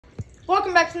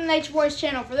Welcome back to the Nature Boys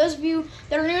channel. For those of you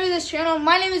that are new to this channel,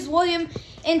 my name is William,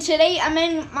 and today I'm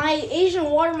in my Asian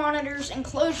water monitor's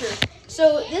enclosure.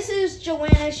 So this is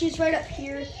Joanna, she's right up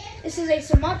here. This is a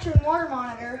Sumatran water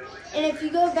monitor, and if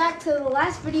you go back to the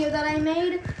last video that I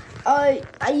made,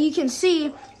 you can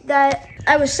see that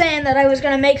I was saying that I was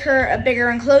going to make her a bigger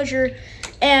enclosure,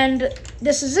 and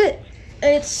this is it.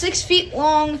 It's 6 feet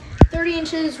long, 30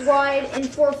 inches wide, and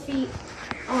 4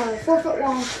 foot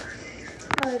long.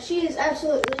 She is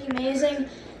absolutely amazing.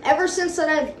 Ever since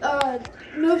that I've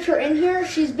moved her in here,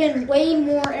 she's been way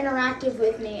more interactive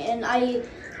with me, and I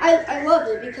love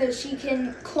it because she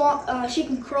can crawl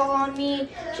on me.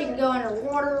 She can go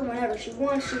underwater whenever she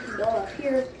wants. She can go up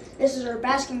here. This is her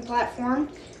basking platform.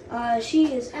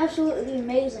 She is absolutely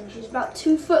amazing. She's about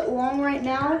 2 foot long right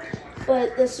now,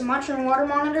 but the Sumatran water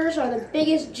monitors are the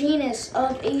biggest genus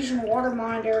of Asian water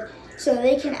monitor. So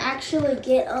they can actually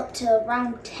get up to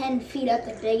around 10 feet at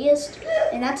the biggest,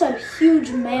 and that's a huge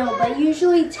male, but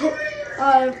usually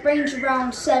range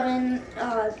around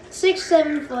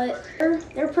 6-7 foot.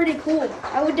 They're pretty cool.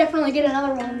 I would definitely get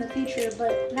another one in the future,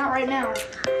 but not right now.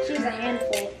 She's a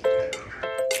handful.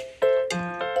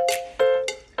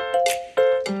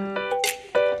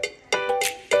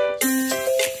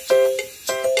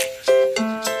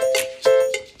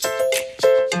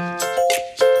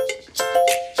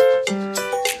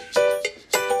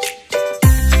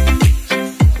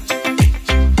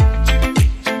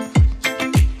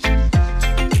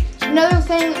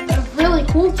 A really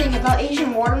cool thing about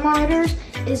Asian water monitors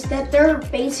is that they're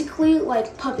basically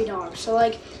like puppy dogs. So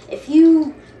like if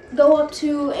you go up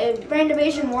to a random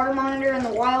Asian water monitor in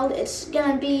the wild, it's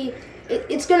gonna be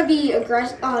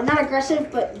not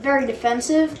aggressive, but very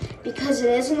defensive because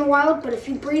it is in the wild. But if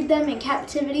you breed them in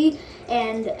captivity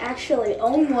and actually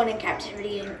own one in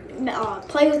captivity and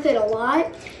play with it a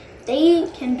lot, they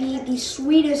can be the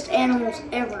sweetest animals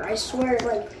ever. I swear,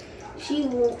 like she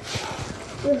will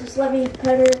just let me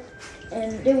pet her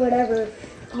and do whatever,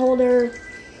 hold her.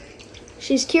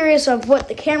 She's curious of what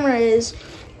the camera is.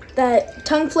 That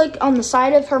tongue flick on the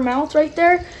side of her mouth right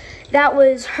there, that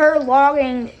was her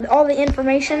logging all the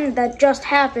information that just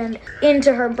happened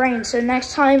into her brain. So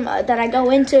next time that I go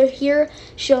into here,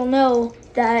 she'll know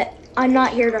that I'm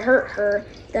not here to hurt her,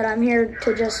 that I'm here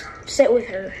to just sit with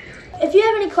her. If you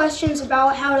have any questions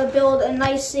about how to build a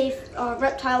nice, safe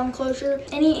reptile enclosure,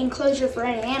 any enclosure for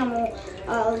any animal,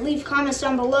 leave comments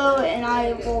down below and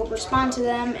I will respond to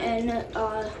them, and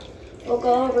we'll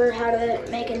go over how to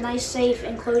make a nice, safe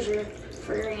enclosure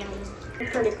for your animal. It's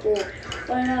pretty cool.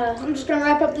 But I'm just going to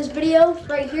wrap up this video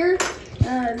right here.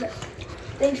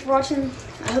 Thanks for watching.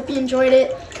 I hope you enjoyed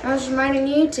it. I was reminding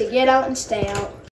you to get out and stay out.